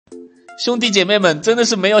兄弟姐妹们真的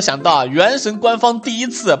是没有想到啊，原神官方第一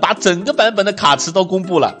次把整个版本的卡池都公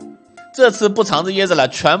布了，这次不藏着掖着了，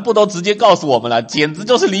全部都直接告诉我们了，简直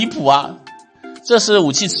就是离谱啊！这是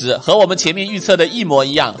武器池，和我们前面预测的一模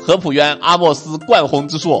一样，合浦渊、阿莫斯、冠红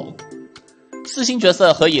之硕。4星角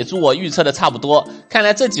色和野猪我预测的差不多，看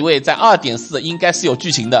来这几位在 2.4 应该是有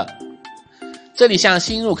剧情的。这里向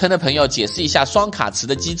新入坑的朋友解释一下双卡池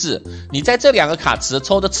的机制，你在这2个卡池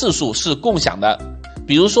抽的次数是共享的。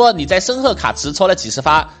比如说你在深褐卡池抽了几十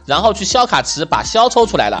发，然后去萧卡池把萧抽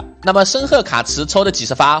出来了，那么深褐卡池抽的几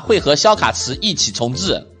十发会和萧卡池一起重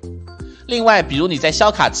置。另外比如你在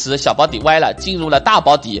萧卡池小保底歪了进入了大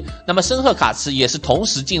保底，那么深褐卡池也是同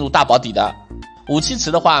时进入大保底的。武器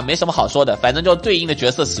池的话没什么好说的，反正就对应的角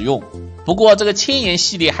色使用。不过这个千言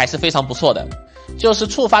系列还是非常不错的，就是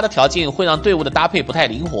触发的条件会让队伍的搭配不太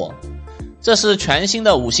灵活。这是全新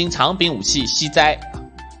的5星长柄武器西斋，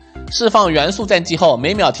释放元素战绩后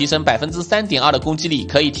每秒提升 3.2% 的攻击力，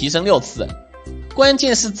可以提升6次，关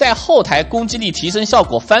键是在后台攻击力提升效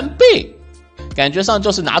果翻倍，感觉上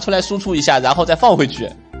就是拿出来输出一下然后再放回去。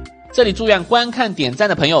这里祝愿观看点赞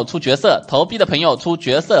的朋友出角色，投币的朋友出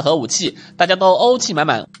角色和武器，大家都欧气满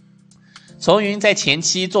满。从云在前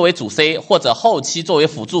期作为主 C 或者后期作为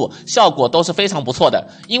辅助，效果都是非常不错的，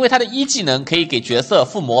因为他的一技能可以给角色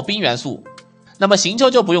附魔冰元素。那么行秋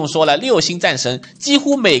就不用说了，6星战神，几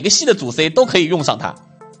乎每个系的主 C 都可以用上它。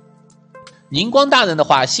凝光大人的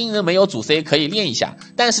话，新人没有主 C 可以练一下，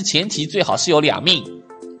但是前提最好是有2命。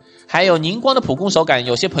还有凝光的普攻手感，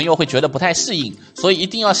有些朋友会觉得不太适应，所以一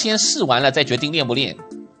定要先试完了再决定练不练。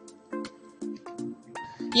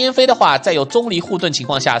烟飞的话，在有钟离护盾情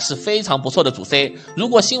况下是非常不错的主 C， 如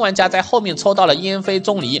果新玩家在后面抽到了烟飞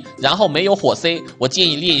钟离，然后没有火 C， 我建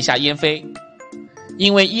议练一下烟飞，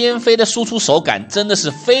因为烟飞的输出手感真的是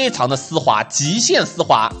非常的丝滑，极限丝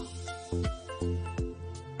滑。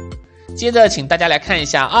接着请大家来看一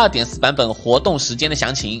下 2.4 版本活动时间的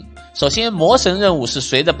详情。首先魔神任务是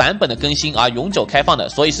随着版本的更新而永久开放的，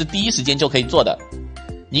所以是第一时间就可以做的。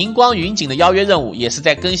凝光云锦的邀约任务也是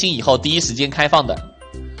在更新以后第一时间开放的。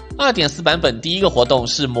2.4 版本第一个活动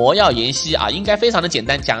是魔药研析啊，应该非常的简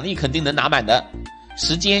单，奖励肯定能拿满的。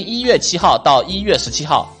时间1月7号到1月17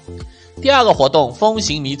号。第二个活动风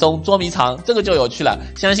行迷踪捉迷藏，这个就有趣了，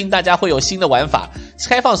相信大家会有新的玩法。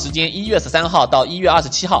开放时间1月13号到1月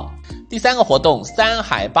27号。第三个活动3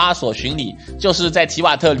海8所巡礼，就是在提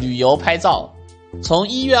瓦特旅游拍照，从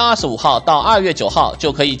1月25号到2月9号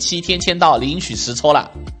就可以7天签到领取实抽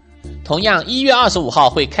了。同样1月25号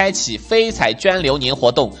会开启非彩捐流年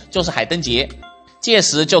活动，就是海灯节，届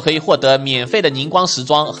时就可以获得免费的凝光时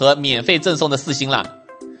装和免费赠送的4星了。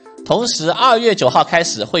同时2月9号开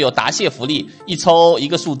始会有答谢福利，一抽一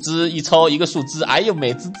个树枝，一抽一个树枝，哎呦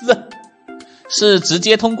美滋滋，是直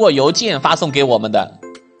接通过邮件发送给我们的。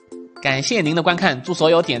感谢您的观看，祝所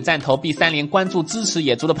有点赞投币3连关注支持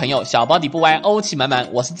野猪的朋友小保底不歪，欧气满满。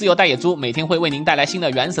我是自由大野猪，每天会为您带来新的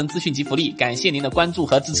原神资讯及福利，感谢您的关注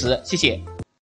和支持，谢谢。